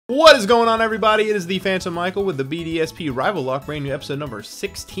What is going on, everybody? It is the Phantom Michael with the BDSP Rival Locke, brand new episode number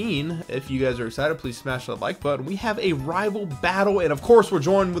 16. If you guys are excited, please smash that like button. We have a rival battle, and of course, we're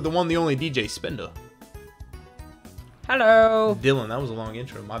joined with the one, the only DJ Spinda. Hello. Dylan, that was a long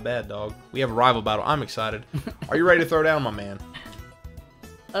intro. My bad, dog. We have a rival battle. I'm excited. Are you ready to throw down, my man?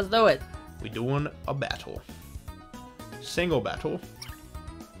 Let's do it. We doing a battle. Single battle.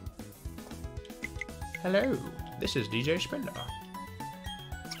 Hello, this is DJ Spinda.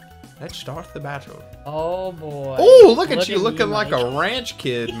 Let's start the battle. Oh boy. Oh, look at you looking like a ranch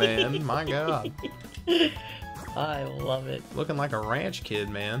kid, man. My God. I love it. Looking like a ranch kid,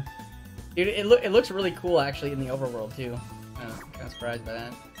 man. Dude, it looks really cool actually in the overworld too. I'm kind of surprised by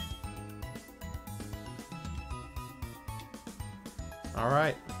that. All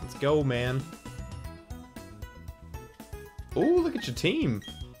right, let's go, man. Oh, look at your team.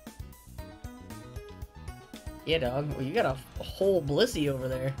 Yeah, dog. Well, you got a whole Blissey over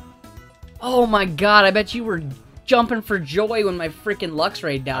there. Oh my God! I bet you were jumping for joy when my freaking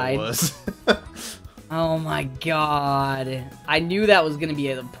Luxray died. I was. Oh my God! I knew that was gonna be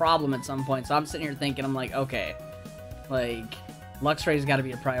a problem at some point, so I'm sitting here thinking, I'm like, okay, like Luxray's got to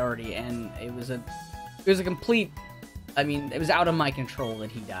be a priority, and it was a complete. I mean, it was out of my control that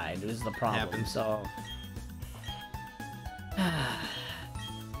he died. It was the problem. Happens. So,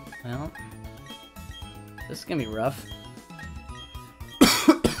 well, this is gonna be rough.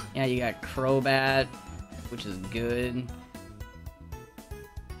 Yeah, you got Crobat, which is good.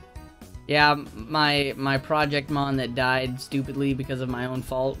 Yeah, my project mon that died stupidly because of my own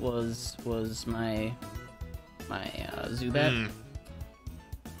fault was my Zubat.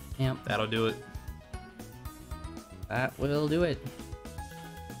 Yep. That'll do it. That will do it.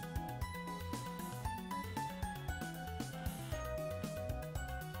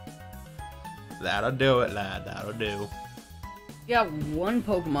 That'll do it, lad. That'll do. You got one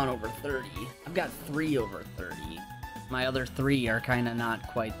Pokemon over 30. I've got 3 over 30. My other 3 are kind of not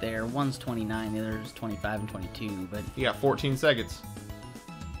quite there. One's 29, the other is 25 and 22, but... You got 14 seconds.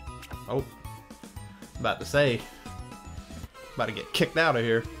 Oh. About to say. About to get kicked out of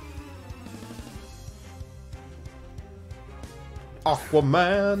here.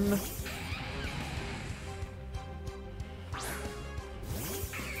 Aquaman.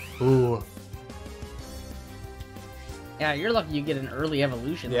 Ooh. Yeah, you're lucky you get an early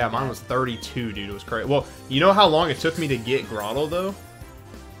evolution. Yeah, like mine that. was 32, dude. It was crazy. Well, you know how long it took me to get Grotto, though?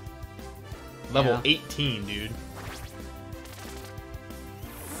 Level 18, dude.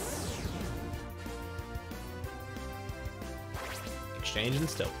 Exchange and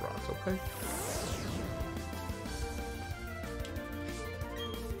Stealth Rocks, okay.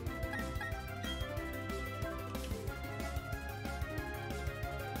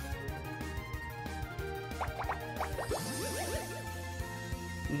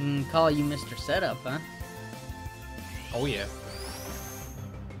 Call you Mr. Setup, huh? Oh, yeah.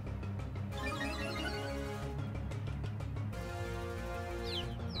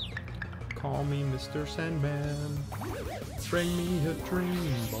 Call me Mr. Sandman. Bring me a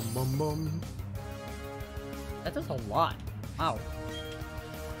dream. Bum, bum, bum. That does a lot. Wow.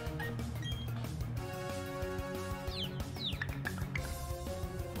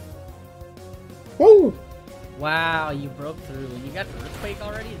 Woo! Wow, you broke through. And you got Earthquake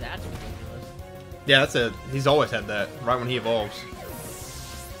already? That's ridiculous. Yeah, that's it. He's always had that, right when he evolves.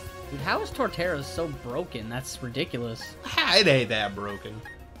 Dude, how is Torterra so broken? That's ridiculous. It ain't that broken.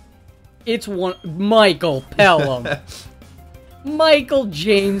 It's one... Michael Pelham. Michael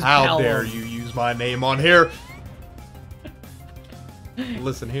James How Pelham. dare you use my name on here?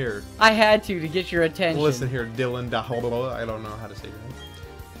 Listen here. I had to get your attention. Listen here, Dylan. I don't know how to say your name.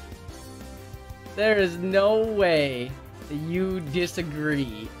 There is no way that you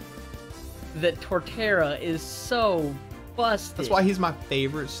disagree that Torterra is so busted. That's why he's my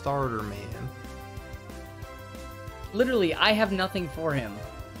favorite starter, man. Literally, I have nothing for him.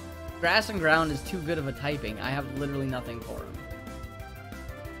 Grass and Ground is too good of a typing. I have literally nothing for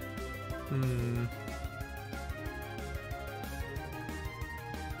him.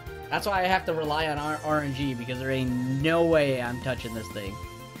 That's why I have to rely on RNG, because there ain't no way I'm touching this thing.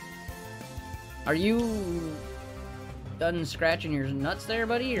 Are you done scratching your nuts there,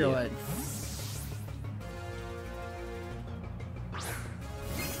 buddy, or what?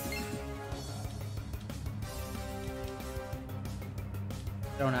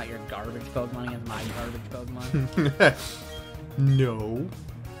 Throwing out your garbage Pokemon against my garbage Pokemon? No.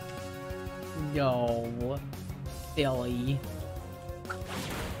 No. Silly.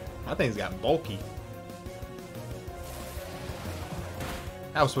 That thing's got bulky.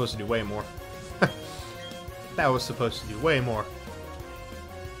 That was supposed to do way more. That was supposed to do way more.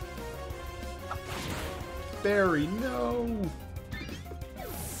 Barry, no.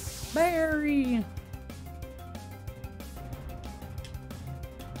 Barry.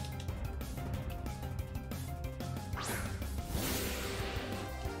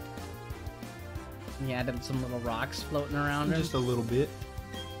 Yeah, added some little rocks floating around him. Just a little bit.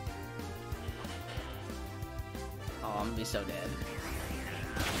 Oh, I'm gonna be so dead.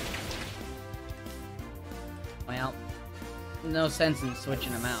 Well, no sense in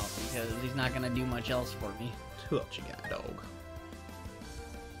switching him out because he's not gonna do much else for me. Who else you got, dog?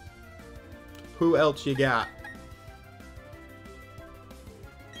 Who else you got?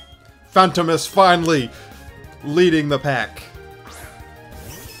 Phantom is finally leading the pack.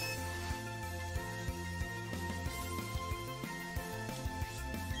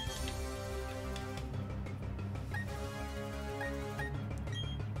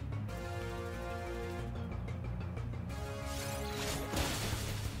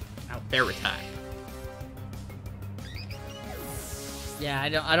 Air attack. Yeah,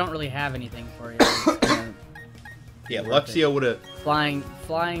 I don't really have anything for you. Yeah, Luxio would have.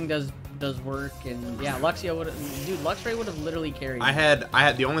 Flying does work, and yeah, Luxio would have. Dude, Luxray would have literally carried. I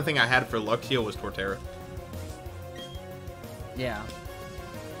had the only thing I had for Luxio was Torterra. Yeah.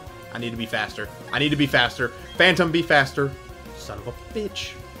 I need to be faster. I need to be faster. Phantom, be faster. Son of a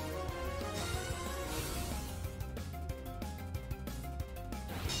bitch.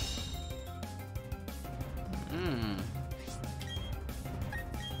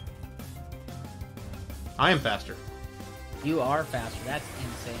 I am faster. You are faster. That's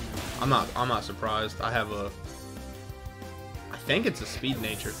insane. I'm not surprised. I have a. I think it's a speed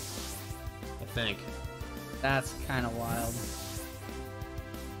nature. I think. That's kind of wild.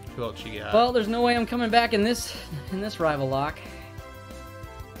 Who else you got? Well, there's no way I'm coming back in this rival lock.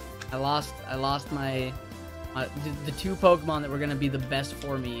 I lost my the two Pokemon that were gonna be the best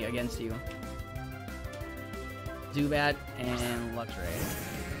for me against you. Zubat and Luxray.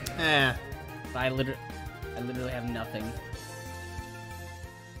 Eh. I literally have nothing.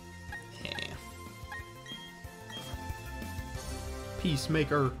 Yeah.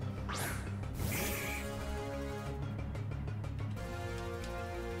 Peacemaker.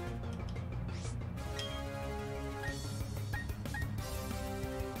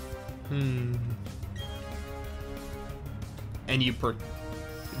 And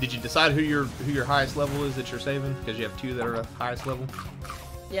did you decide who your highest level is that you're saving? Because you have two that are the highest level.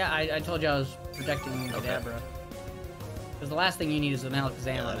 Yeah, I told you I was protecting Kadabra. Because the last thing you need is an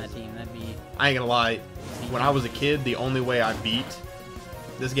Alakazam on that team. That'd be... I ain't gonna lie. When I was a kid, the only way I beat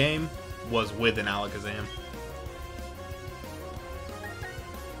this game was with an Alakazam.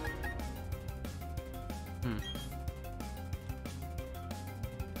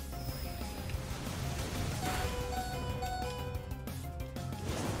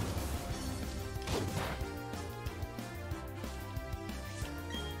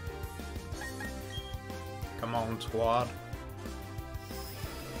 Come on, squad.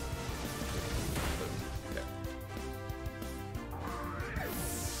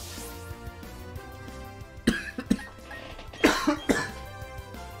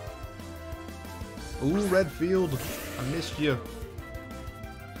 Ooh, Redfield. I missed you.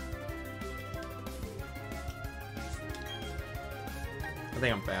 I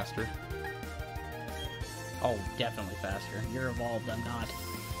think I'm faster. Oh, definitely faster. You're evolved, I'm not.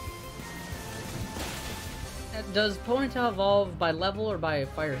 Does Ponyta evolve by level or by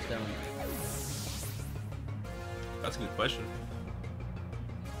Firestone? That's a good question.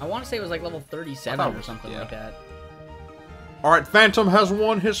 I want to say it was like level 37 or something like that. Alright, Phantom has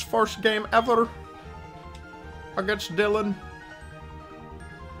won his first game ever against Dylan.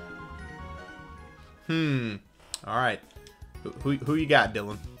 Alright. Who you got,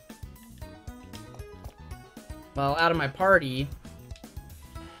 Dylan? Well, out of my party,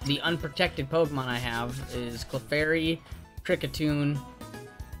 the unprotected Pokemon I have is Clefairy, Kricketune,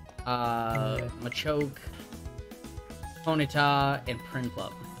 Machoke, Ponyta, and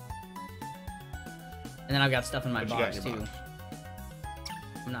Prinplup. And then I've got stuff in my box, too.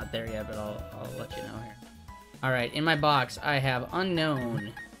 I'm not there yet, but I'll let you know here. Alright, in my box, I have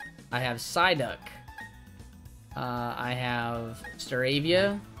Unknown. I have Psyduck. I have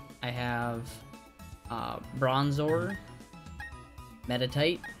Staravia. I have Bronzor.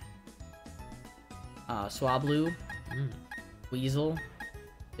 Meditite. Swablu. Weasel.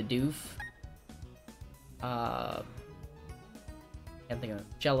 Bidoof. Can't think of it.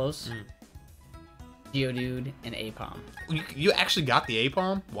 Jellos. Geodude, and Apom. You actually got the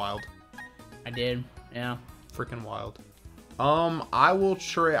Apom? Wild. I did, yeah. Freaking wild. I will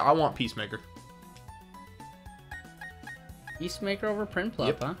trade. I want Peacemaker. Peacemaker over Prinplup,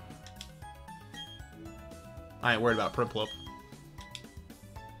 Yep. huh? I ain't worried about Prinplup.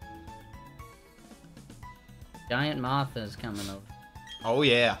 Giant moth is coming over. Oh,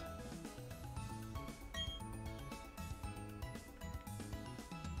 yeah.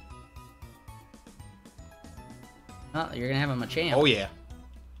 Oh, you're gonna have him a champ. Oh, yeah.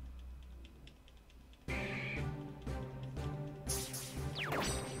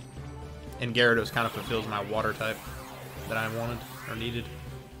 And Gyarados kind of fulfills my water type that I wanted or needed.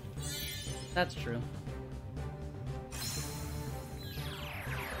 That's true.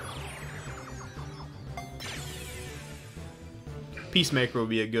 Peacemaker would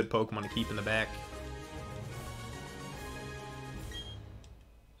be a good Pokemon to keep in the back.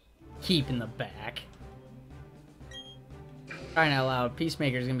 Keep in the back. Crying out loud,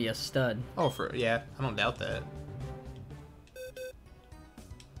 Peacemaker's gonna be a stud. Oh, yeah, I don't doubt that.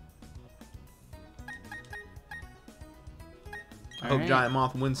 I hope Giant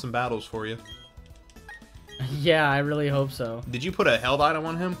Moth wins some battles for you. Yeah, I really hope so. Did you put a held item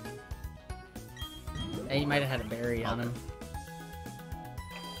on him? Hey, he might have had a berry on him.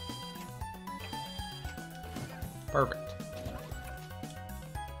 Perfect.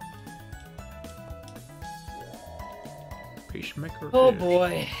 Peacemaker. Oh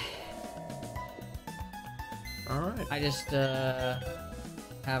boy. Alright. I just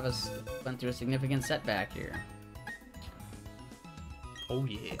went through a significant setback here. Oh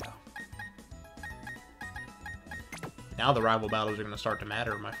yeah. Now the rival battles are going to start to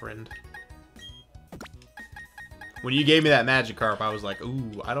matter, my friend. When you gave me that Magikarp, I was like,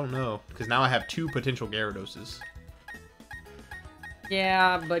 ooh, I don't know. Because now I have 2 potential Gyaradoses.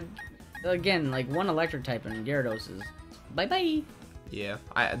 Yeah, but again, like one electric type and Gyarados is bye-bye. Yeah,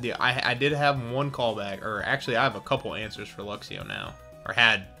 I did have one callback, or actually I have a couple answers for Luxio now. Or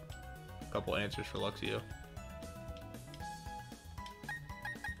had a couple answers for Luxio.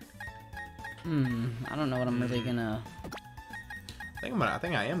 I don't know what I'm really gonna... I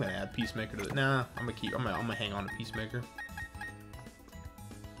think I am gonna add Peacemaker to the... Nah, I'm gonna hang on to Peacemaker.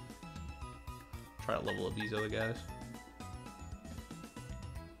 Try to level up these other guys.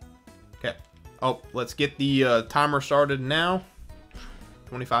 Okay. Oh, let's get the timer started now.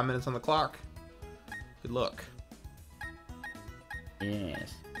 25 minutes on the clock. Good luck.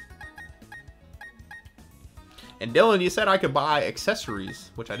 Yes. And Dylan, you said I could buy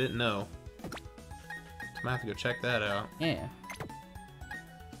accessories, which I didn't know. I'm gonna have to go check that out. Yeah.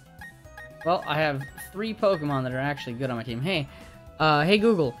 Well, I have 3 Pokemon that are actually good on my team. Hey, hey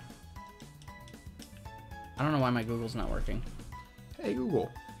Google. I don't know why my Google's not working. Hey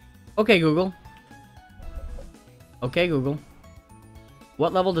Google. Okay, Google. Okay, Google.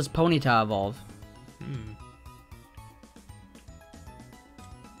 What level does Ponyta evolve?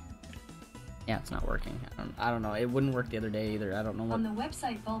 Yeah, it's not working. I don't know. It wouldn't work the other day either. I don't know what... On the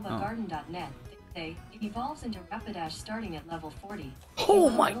website vulvagarden.net, they say it evolves into Rapidash starting at level 40. Oh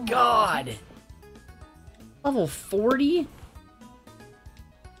my god! Level 40?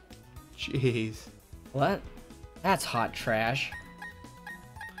 Jeez. What? That's hot trash.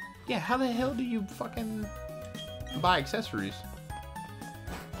 Yeah, how the hell do you fucking buy accessories?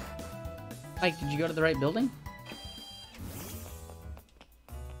 Mike, did you go to the right building?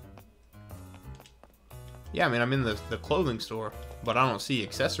 Yeah, I mean, I'm in the clothing store, but I don't see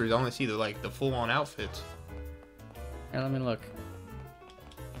accessories. I only see the full-on outfits. Here, let me look.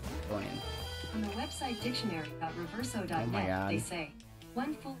 Going in. On the website dictionary.reverso.net, Oh my God. they say,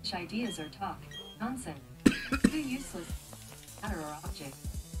 one foolish ideas or talk, nonsense, 2 useless matter or object,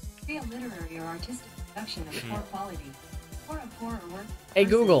 3 a literary or artistic production of poor quality, 4 a poor or work. Hey,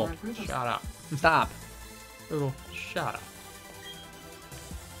 Google. Shut up. Stop. Google, shut up.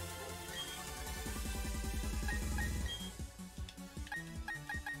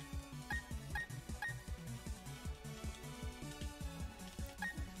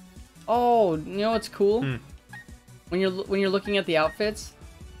 Oh, you know what's cool? Hmm. When you're looking at the outfits,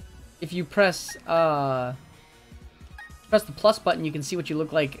 if you press the plus button, you can see what you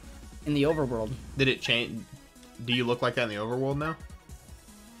look like in the overworld. Did it change? Do you look like that in the overworld now?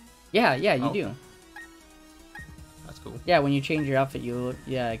 Yeah, you Oh. do. That's cool. Yeah, when you change your outfit, you look.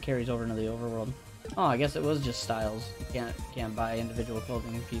 Yeah, it carries over into the overworld. Oh, I guess it was just styles. You can't buy individual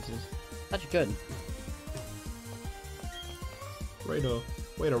clothing pieces. Thought you could.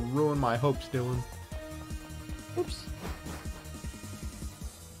 Way to ruin my hopes, Dylan. Oops.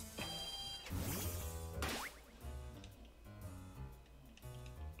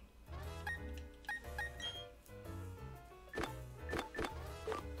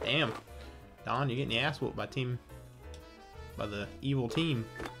 Damn. Don, you're getting your ass whooped by the evil team.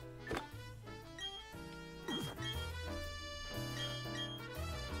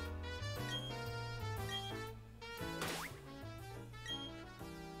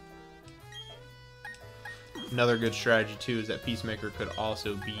 Another good strategy too is that Peacemaker could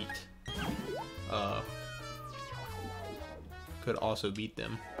also beat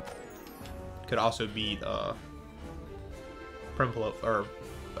them. Could also beat Primplo or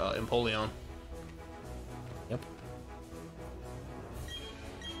Empoleon. Yep.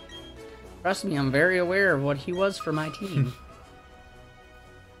 Trust me, I'm very aware of what he was for my team.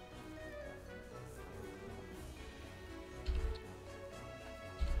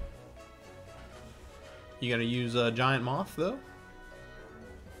 You gonna use Giant Moth though?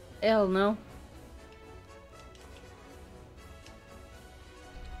 Hell no.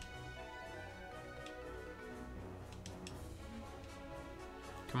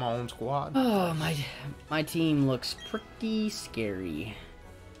 Come on, squad. Oh, my team looks pretty scary.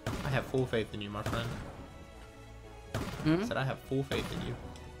 I have full faith in you, my friend. I said I have full faith in you.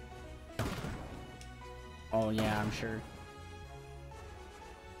 Oh yeah, I'm sure.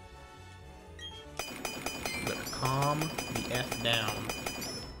 You better calm the F down.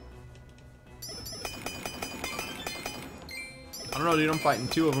 I don't know, dude. I'm fighting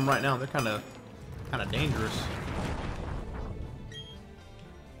two of them right now. They're kind of dangerous.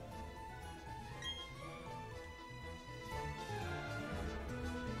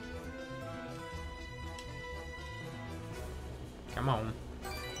 Come on.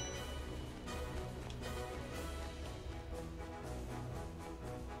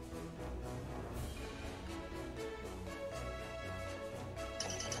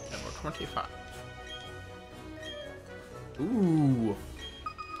 Number 25. Ooh.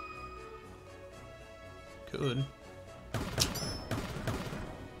 Good. No.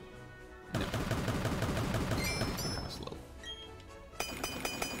 Kind of slow.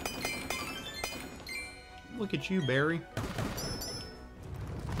 Look at you, Barry.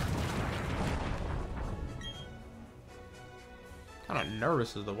 Kind of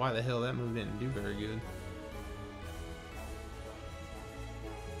nervous as to why the hell that move didn't do very good.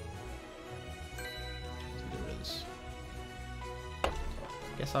 Let's get rid of this.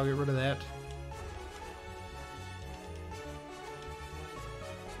 Guess I'll get rid of that.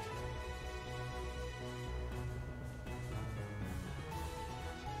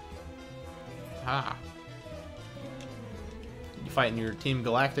 Ah. You fighting your Team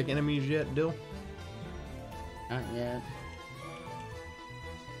Galactic enemies yet, Dill? Not yet.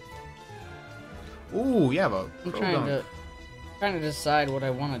 Ooh, you have a I'm Croagunk. trying to decide what I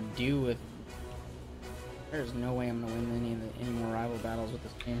want to do with. There's no way I'm gonna win any more rival battles with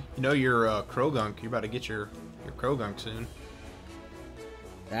this game. You know your Croagunk. You're about to get your Croagunk soon.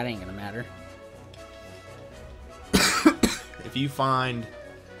 That ain't gonna matter. If you find,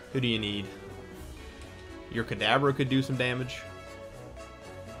 who do you need? Your Kadabra could do some damage.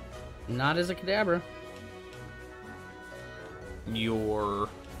 Not as a Kadabra. Your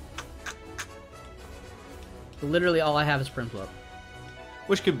Literally all I have is Primplo.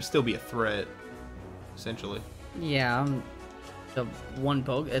 which could still be a threat, essentially. Yeah, it's a one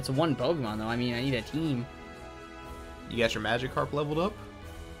Pokemon though. I mean, I need a team. You got your Magikarp leveled up?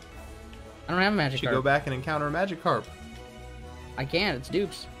 I don't have a You Magikarp. should go back and encounter a Magikarp. I can't. It's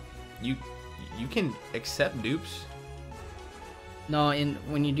Dupes. You can accept Dupes. No,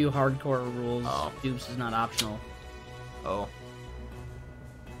 when you do hardcore rules, Oh. Dupes is not optional. Oh.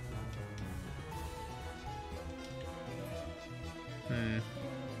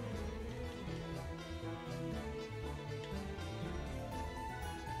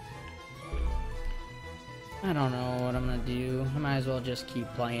 I don't know what I'm gonna do. I might as well just keep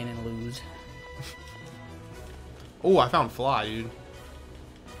playing and lose. Oh, I found Fly, dude.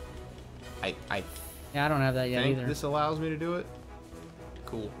 I Yeah, I don't have that yet think either. this allows me to do it.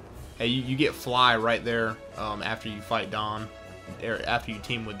 Cool. Hey, you get Fly right there after you fight Dawn, or after you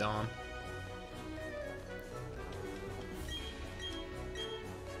team with Dawn.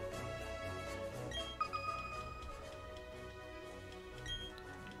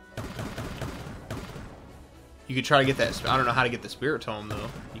 You could try to get that. I don't know how to get the Spirit Tome though.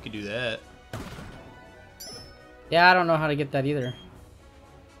 You could do that. Yeah, I don't know how to get that either.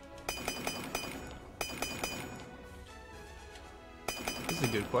 This is a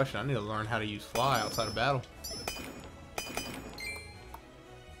good question. I need to learn how to use Fly outside of battle.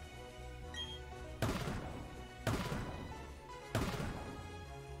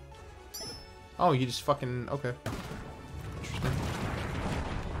 Oh, you just fucking okay. Interesting.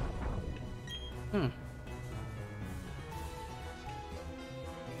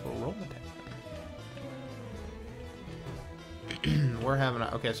 Roll attack. We're having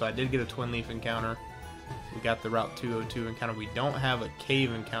a, okay, so I did get a Twin Leaf encounter. We got the Route 202 encounter. We don't have a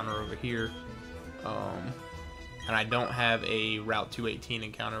cave encounter over here. And I don't have a Route 218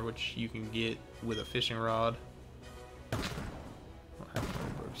 encounter, which you can get with a fishing rod. I don't have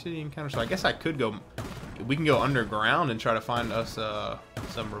a Rogue City encounter, so I guess I could go... We can go underground and try to find us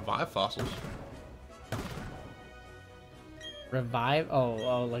some revived fossils. Revive?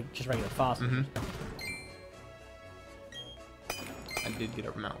 Oh, like just regular fossils. Mm-hmm. I did get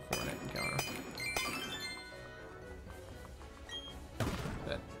a Mount Coronet encounter.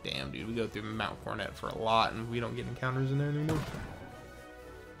 That damn dude, we go through Mount Coronet for a lot, and we don't get encounters in there anymore.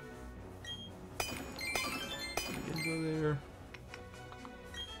 We can go there.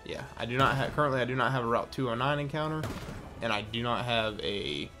 Yeah, I do not have currently. I do not have a Route 209 encounter, and I do not have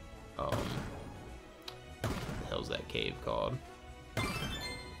a what the hell's that cave called?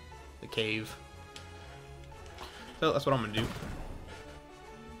 The cave. So that's what I'm gonna do.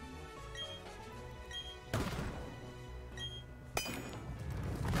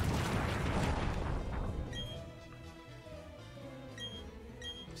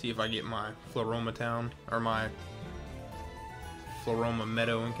 See if I get my Floroma town or my Floroma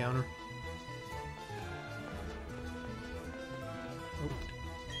Meadow encounter.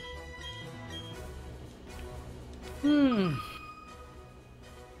 Hmm.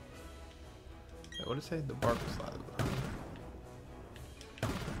 Wait, what did it say? The bark was slightly behind.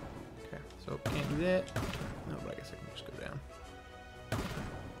 Okay, so can't do that. No, but I guess I can just go down.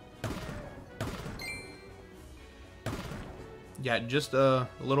 Yeah, just a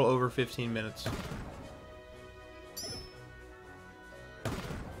little over 15 minutes.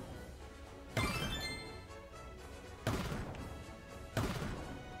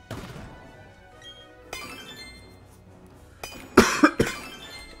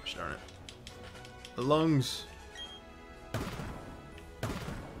 Gosh darn it. The lungs.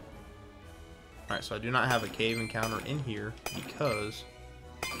 Alright, so I do not have a cave encounter in here because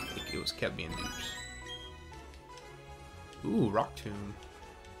it was kept being dupes. Ooh, rock tomb.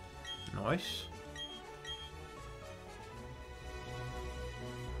 Nice.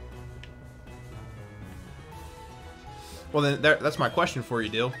 Well, then that's my question for you,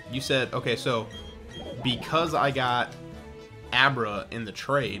 Dill. You said, okay, so because I got Abra in the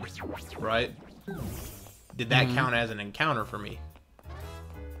trade, right? Did that count as an encounter for me?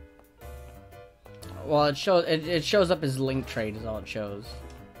 Well, it shows up as link trade is all it shows.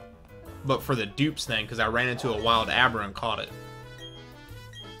 But for the dupes thing, because I ran into a wild Abra and caught it.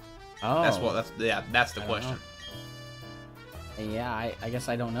 Oh. That's the question. Yeah, I guess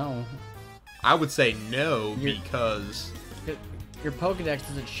I don't know. I would say no because your Pokedex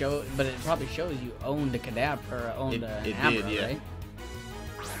doesn't show, but it probably shows you owned a Kadabra or owned an Abra, did, yeah. right?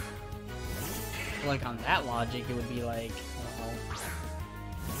 So like on that logic, it would be like,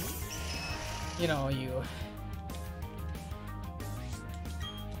 you know, you.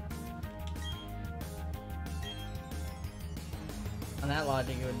 On that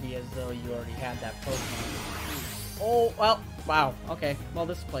logic, it would be as though you already had that Pokemon. Oh, well, wow. Okay, well,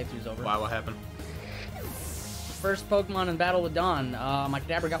 this playthrough's over. Wow, what happened? First Pokemon in Battle with Dawn. My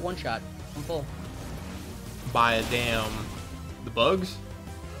Kadabra got one shot. I'm full. By a damn... The bugs?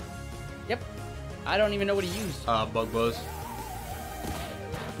 Yep. I don't even know what he used. Bug buzz.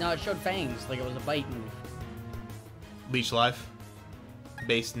 No, it showed fangs, like it was a bite move. Leech life.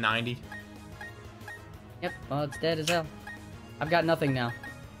 Base 90. Yep, well, it's dead as hell. I've got nothing now.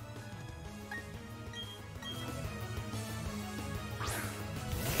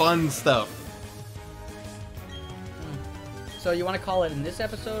 Fun stuff. So you want to call it in this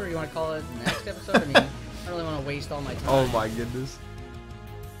episode, or you want to call it in the next episode? I mean, I don't really want to waste all my time. Oh my goodness.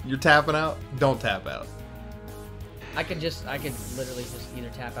 You're tapping out? Don't tap out. I could literally just either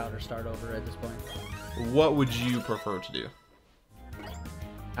tap out or start over at this point. What would you prefer to do?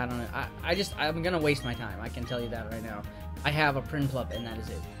 I don't know. I'm gonna waste my time. I can tell you that right now. I have a Prinplup, and that is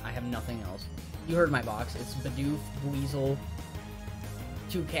it. I have nothing else. You heard my box. It's Bidoof, Weasel,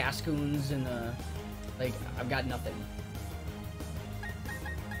 2 Cascoons, and like, I've got nothing.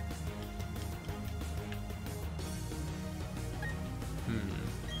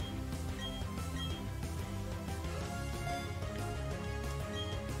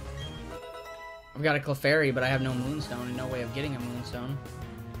 I've got a Clefairy, but I have no Moonstone and no way of getting a Moonstone.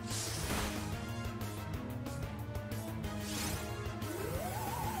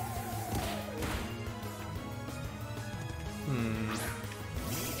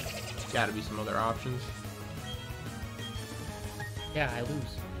 Gotta be some other options. Yeah, I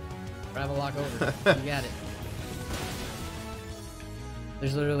lose. Rival Locke over. You got it.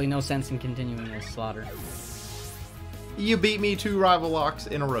 There's literally no sense in continuing this slaughter. You beat me 2 Rival Locks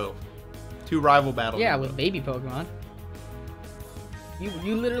in a row. 2 rival battles. Yeah, with baby Pokemon.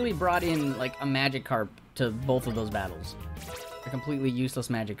 You literally brought in like a Magikarp to both of those battles. A completely useless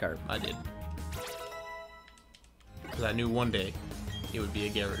Magikarp. I did. Because I knew one day it would be a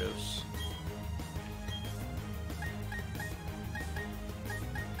Gyarados.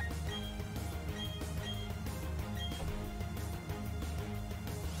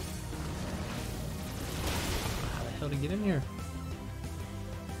 How the hell to get in here?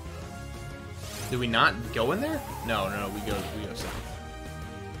 Did we not go in there? No, we go south.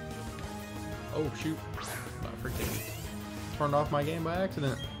 Oh shoot! I freaking turned off my game by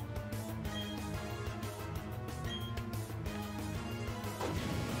accident.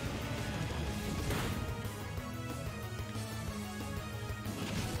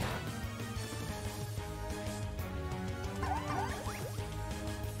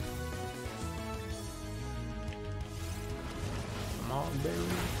 Come on, berries.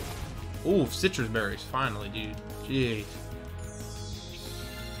 Ooh, citrus berries, finally, dude. Jeez.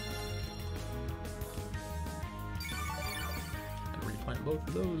 And replant both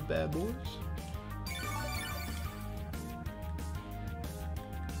of those bad boys.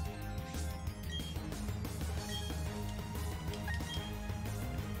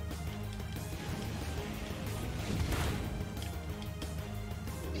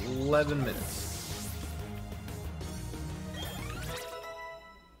 $11 minutes.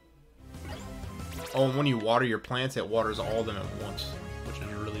 Oh, and when you water your plants, it waters all of them at once, which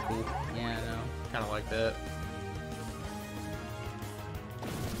is really cool. Yeah, I know. Kind of like that.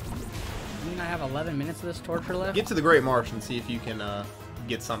 Didn't I have 11 minutes of this torture left? Get to the Great Marsh and see if you can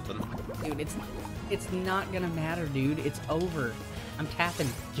get something. Dude, it's not gonna matter, dude. It's over. I'm tapping.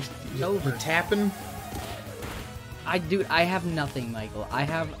 It's over. You're tapping? Dude, I have nothing, Michael. I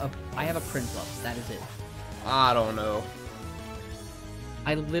have a Prinplup. That is it. I don't know.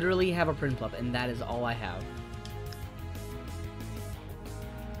 I literally have a Prinplup, and that is all I have.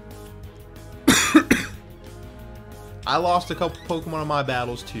 I lost a couple Pokemon in my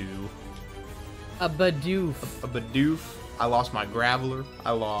battles too. A Bidoof. A Bidoof. I lost my Graveler.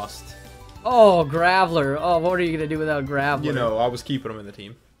 I lost. Oh, Graveler. Oh, what are you gonna do without Graveler? You know, I was keeping them in the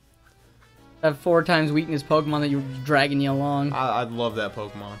team. That 4 times weakness Pokemon that you were dragging you along. I love that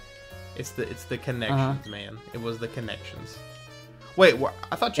Pokemon. It's the connections, man. It was the connections. Wait,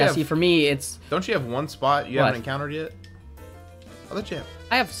 I thought you have... see, for me, it's... Don't you have one spot you haven't encountered yet? I thought you have...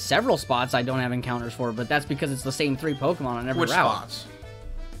 I have several spots I don't have encounters for, but that's because it's the same 3 Pokemon on every route. Which spots?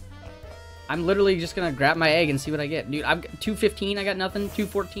 I'm literally just gonna grab my egg and see what I get. Dude, I've got 215, I got nothing.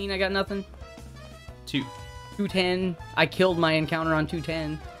 214, I got nothing. 210, I killed my encounter on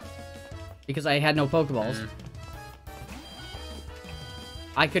 210. Because I had no Pokeballs.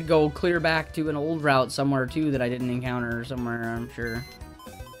 I could go clear back to an old route somewhere, too, that I didn't encounter somewhere, I'm sure.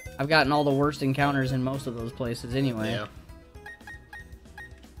 I've gotten all the worst encounters in most of those places anyway. Yeah.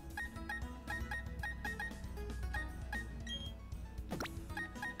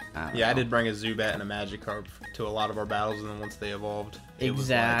 I did bring a Zubat and a Magikarp to a lot of our battles, and then once they evolved, it was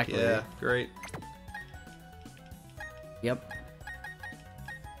like, yeah, great. Yep.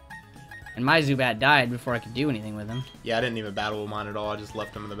 And my Zubat died before I could do anything with him. Yeah, I didn't even battle with mine at all. I just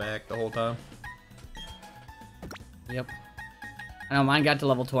left him in the back the whole time. Yep. I know mine got to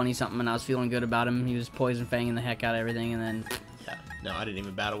level 20-something, and I was feeling good about him. He was poison fanging the heck out of everything, and then... Yeah, no, I didn't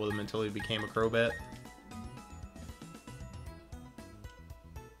even battle with him until he became a Crobat.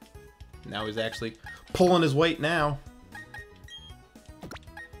 Now he's actually pulling his weight now.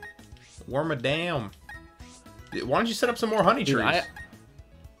 Wormadam. Why don't you set up some more honey trees?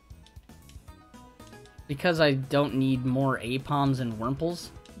 Because I don't need more Apoms and Wurmples.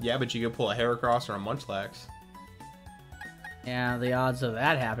 Yeah, but you could pull a Heracross or a Munchlax. Yeah, the odds of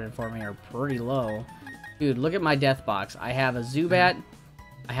that happening for me are pretty low. Dude, look at my death box. I have a Zubat,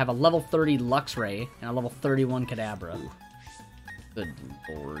 I have a level 30 Luxray, and a level 31 Kadabra. Ooh. Good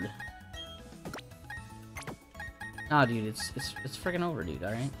lord. Nah, dude, it's freaking over, dude,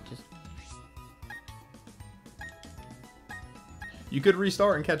 alright? Just... You could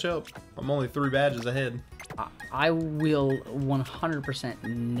restart and catch up. I'm only 3 badges ahead. I will 100%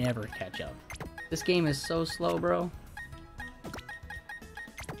 never catch up. This game is so slow, bro.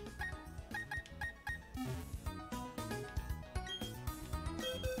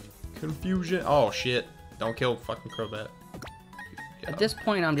 Confusion. Oh, shit. Don't kill fucking Crobat. At this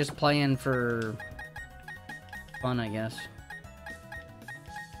point, I'm just playing for fun, I guess.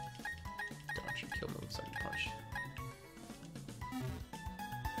 Don't you kill me with Second Punch.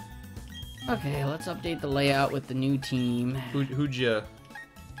 Okay, let's update the layout with the new team. Who'd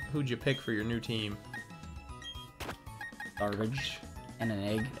you pick for your new team? Garbage. And an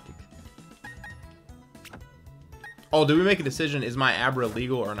egg. Oh, did we make a decision? Is my Abra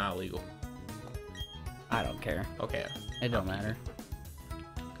legal or not legal? I don't care. Okay. It don't matter.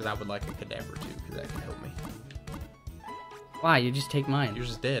 Because I would like a cadaver too, because that can help me. Why? You just take mine.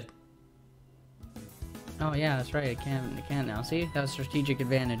 Yours is dead. Oh yeah, that's right. It can't now. See, that was strategic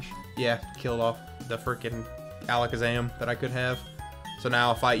advantage. Yeah, killed off the freaking Alakazam that I could have. So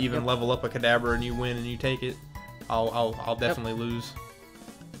now if I even level up a cadaver and you win and you take it, I'll definitely lose.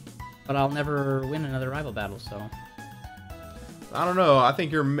 But I'll never win another rival battle, so. I don't know. I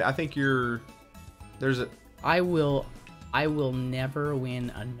think you're. There's a. I will never win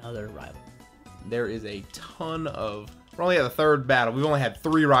another rival. There is a ton of. We're only at the third battle. We've only had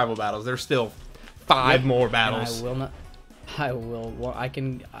 3 rival battles. There's still 5 more battles. And I will not. I will. Well, I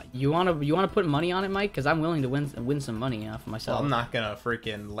can. You wanna put money on it, Mike? Because I'm willing to win some money off of myself. Well, I'm not gonna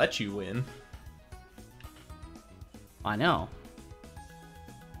freaking let you win. I know.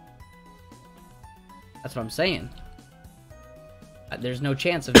 That's what I'm saying. There's no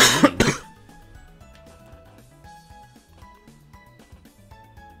chance of me winning.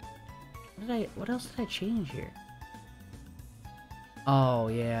 What else did I change here? Oh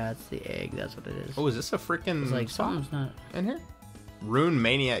yeah, it's the egg. That's what it is. Oh, is this a freaking? It's like something's not in here. Rune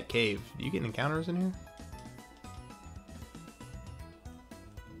Maniac Cave. Do you get encounters in here?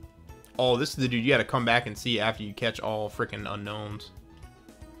 Oh, this is the dude you got to come back and see after you catch all freaking unknowns.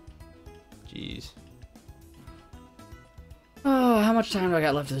 Jeez. Oh, how much time do I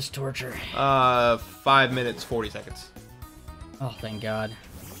got left of this torture? 5 minutes 40 seconds. Oh, thank God.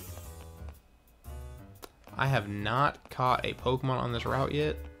 I have not caught a Pokemon on this route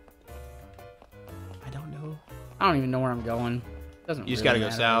yet. I don't know. I don't even know where I'm going. Doesn't You just really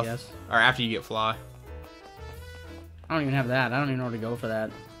gotta go matter, south, or after you get Fly. I don't even have that. I don't even know where to go for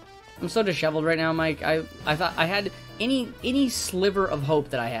that. I'm so disheveled right now, Mike. I thought I had any sliver of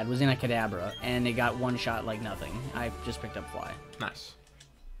hope that I had was in a Kadabra, and it got one shot like nothing. I just picked up Fly. Nice.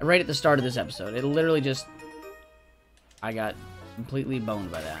 Right at the start of this episode, it literally just I got completely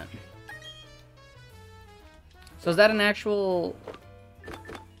boned by that. So is that an actual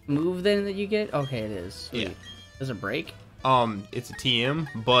move then that you get? Okay, it is. Sweet. Yeah. Does it break? It's a TM,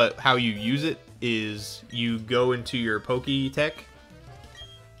 but how you use it is you go into your Poke Tech.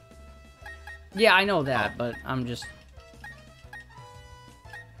 Yeah, I know that, but I'm just...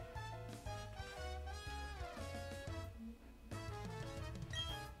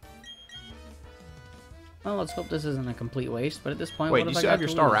 Well, let's hope this isn't a complete waste, but at this point, Wait, what you have I still got have your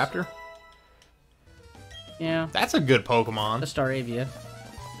to Star lose? Raptor? Yeah. That's a good The Pokemon. Staravia.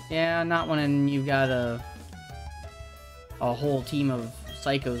 Yeah, not when you've got a whole team of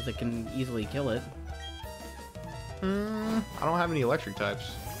psychos that can easily kill it. I don't have any electric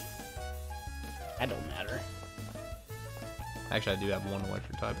types. That don't matter. Actually, I do have one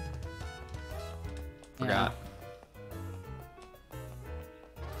electric type. Yeah. Forgot.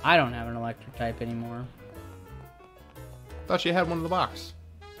 I don't have an electric type anymore. Thought you had one in the box.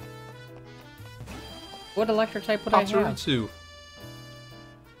 What electric type would I have? Pachirisu.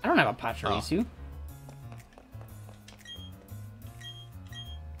 I don't have a Pachirisu.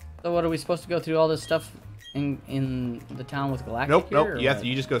 So what, are we supposed to go through all this stuff in the town with Galactic? Nope, here, nope. or You what?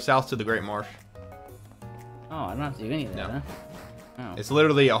 you just go south to the Great Marsh. Oh, I don't have to do any of that, No. huh? Oh. It's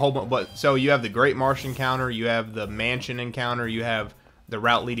literally a whole bunch. But so you have the Great Marsh encounter, you have the Mansion encounter, you have the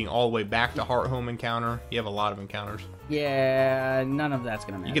route leading all the way back to Hearthome encounter. You have a lot of encounters. Yeah, none of that's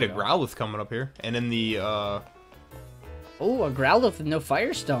gonna matter. You get a at all. Growlithe coming up here, and then the Oh, a Growlithe with no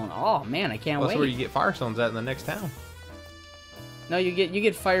Firestone. Oh man, I can't that's wait. where you get Firestones at in the next town. No, you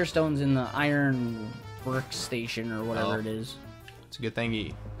get Firestones in the Iron Workstation or whatever Oh. it is, It's a good thing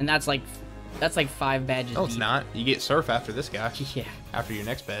you. and that's like 5 badges. No, it's deep. not. You get Surf after this guy. Yeah. After your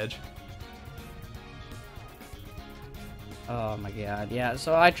next badge. Oh my god, yeah.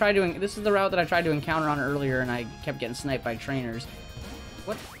 So I tried to. This is the route that I tried to encounter on earlier, and I kept getting sniped by trainers.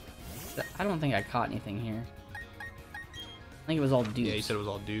 What? I don't think I caught anything here. I think it was all dupes. Yeah, you said it was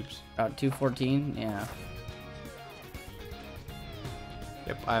all dupes. About 214. Yeah.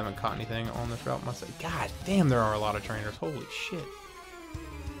 Yep, I haven't caught anything on this route myself. God damn, there are a lot of trainers. Holy shit.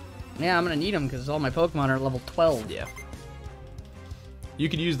 Yeah, I'm gonna need them because all my Pokemon are level 12. Yeah. You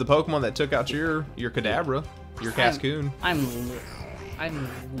could use the Pokemon that took out your Kadabra, your Cascoon. I'm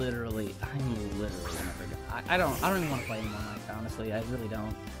literally never gonna. I don't even want to play anymore, Mike. Honestly, I really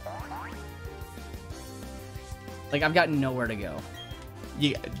don't. Like, I've got nowhere to go.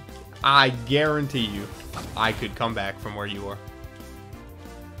 Yeah, I guarantee you, I could come back from where you are.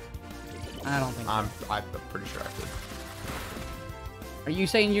 I don't think. I'm pretty sure I could. Are you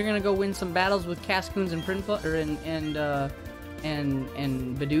saying you're gonna go win some battles with Cascoons and Prinplup, or and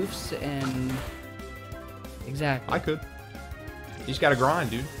Bidoofs and exactly? I could. You just gotta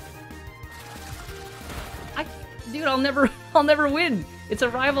grind, dude. Dude, I'll never win. It's a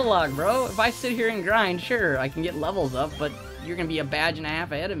rival log, bro. If I sit here and grind, sure, I can get levels up, but you're gonna be a badge and a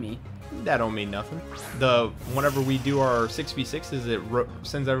half ahead of me. That don't mean nothing. Whenever we do our 6v6s, it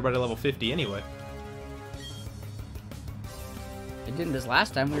sends everybody to level 50 anyway. It didn't this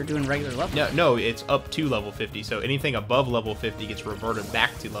last time. We were doing regular level. No, it's up to level 50. So anything above level 50 gets reverted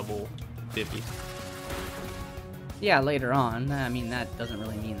back to level 50. Yeah, later on. I mean, that doesn't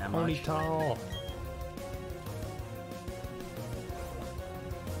really mean that much. Ponytail.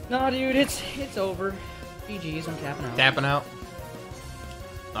 No, dude, it's over. GG's, I'm tapping out. Tapping out.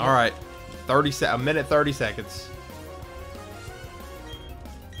 All right, a minute 30 seconds.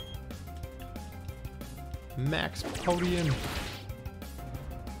 Max podium.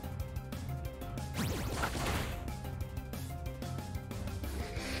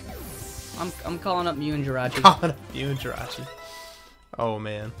 I'm calling up you and Jirachi. Calling up you and Jirachi. Oh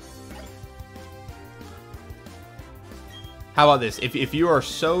man. How about this? If you are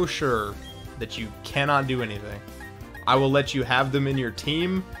so sure that you cannot do anything, I will let you have them in your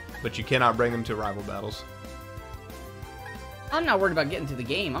team, but you cannot bring them to rival battles. I'm not worried about getting through the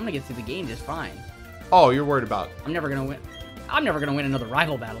game. I'm gonna get through the game just fine. Oh, you're worried about... I'm never gonna win another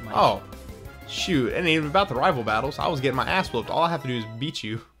rival battle, Mike. Oh, shoot. It ain't even about the rival battles. I was getting my ass whooped. All I have to do is beat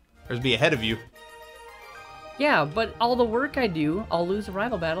you. Or be ahead of you. Yeah, but all the work I do, I'll lose a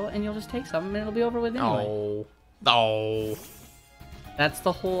rival battle, and you'll just take something, and it'll be over with anyway. Oh. Oh. That's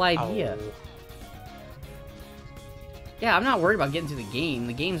the whole idea. Oh. Yeah, I'm not worried about getting to the game.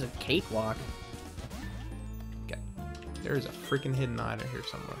 The game's a cakewalk. Okay. There's a freaking hidden item here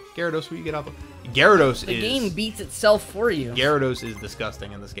somewhere. Gyarados, will you get out the... Gyarados The game beats itself for you. Gyarados is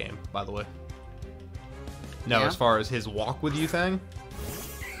disgusting in this game, by the way. No, Yeah? as far as his walk with you thing...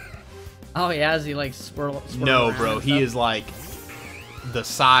 Oh yeah, is he like swirl No, around bro, and he stuff? is like the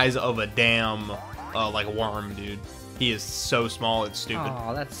size of a damn like worm, dude. He is so small, it's stupid.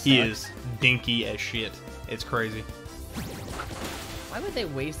 Oh, that's He is dinky as shit. It's crazy. Why would they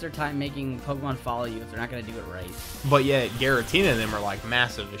waste their time making Pokemon follow you if they're not gonna do it right? But yet, Giratina and them are like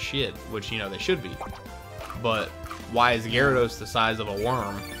massive as shit, which, you know, they should be. But why is Gyarados the size of a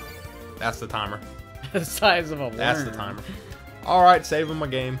worm? That's the timer. The size of a worm. That's the timer. Alright, saving my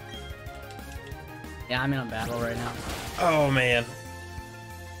game. Yeah, I'm in a battle right now. Oh, man.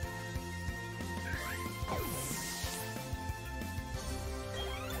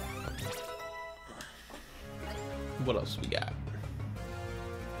 What else we got?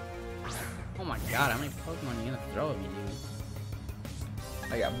 Oh my god, how many Pokemon are you gonna throw at me,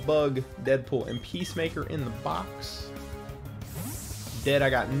 dude? I got Bug, Deadpool, and Peacemaker in the box. Dead,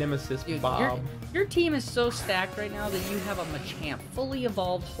 I got Nemesis, Dude, Bob. your team is so stacked right now that you have a Machamp, fully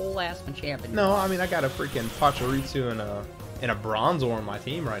evolved, whole-ass Machamp in No, I mean, I got a freaking Pachirisu and a Bronzor on my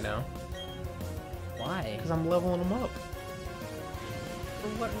team right now. Why? Because I'm leveling them up. For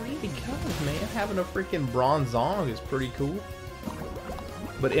what reason? Because, man, having a freaking Bronzong is pretty cool.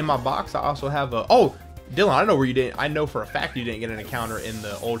 But in my box, I also have a... Oh, Dylan, I know where you didn't... I know for a fact you didn't get an encounter in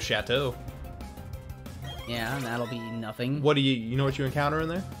the old chateau. Yeah, and that'll be nothing. What do you know what you encounter in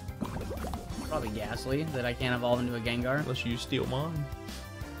there? Probably Ghastly, that I can't evolve into a Gengar. Unless you steal mine.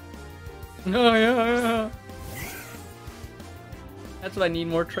 Oh, yeah. That's what I need,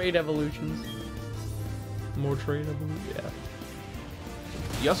 more trade evolutions. More trade of them? Yeah.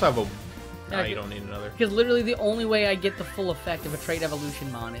 You also have a... No, Yeah, you don't need another. Because literally the only way I get the full effect of a trade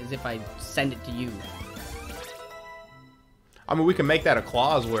evolution mon is if I send it to you. I mean, we can make that a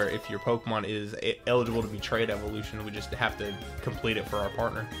clause where if your Pokemon is eligible to be trade evolution, we just have to complete it for our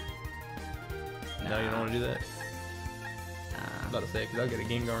partner. No, you don't want to do that? I was about to say, because I'll get a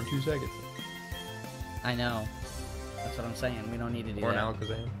Gengar in 2 seconds. I know. That's what I'm saying. We don't need to do Or an that.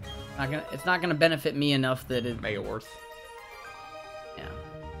 Alakazam. It's not gonna benefit me enough that it... Make it worth. Yeah.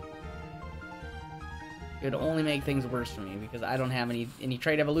 It would only make things worse for me because I don't have any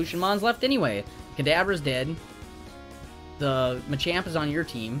trade evolution mons left anyway. Kadabra's dead. The Machamp is on your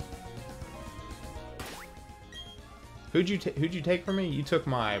team. Who'd you take from me? You took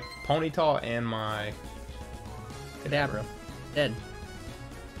my Ponyta and my... Kadabra. Dead.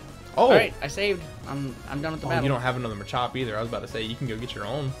 Oh! Alright, I saved. I'm done with the battle. You don't have another Machop either. I was about to say, you can go get your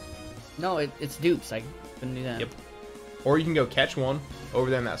own. No, it's Dupes. I couldn't do that. Yep. Or you can go catch one over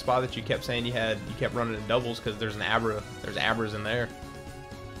there in that spot that you kept saying you kept running in doubles because there's an Abra. There's Abras in there.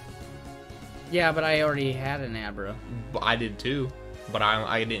 Yeah, but I already had an Abra. I did too. But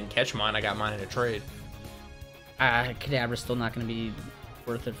I didn't catch mine. I got mine in a trade. Kadabra's still not going to be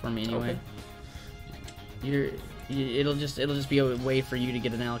worth it for me anyway. Okay. It'll just be a way for you to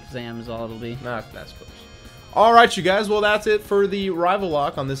get an Alakazam is all it'll be. Nah, that's close. All right, you guys. Well, that's it for the Rival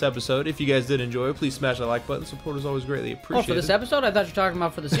Lock on this episode. If you guys did enjoy it, please smash that like button. Support is always greatly appreciated. Oh, for this episode? I thought you were talking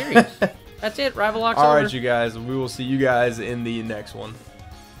about for the series. That's it. Rival Lock's All over. right, you guys. We will see you guys in the next one.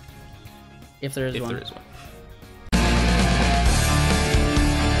 If there is one. If there is one.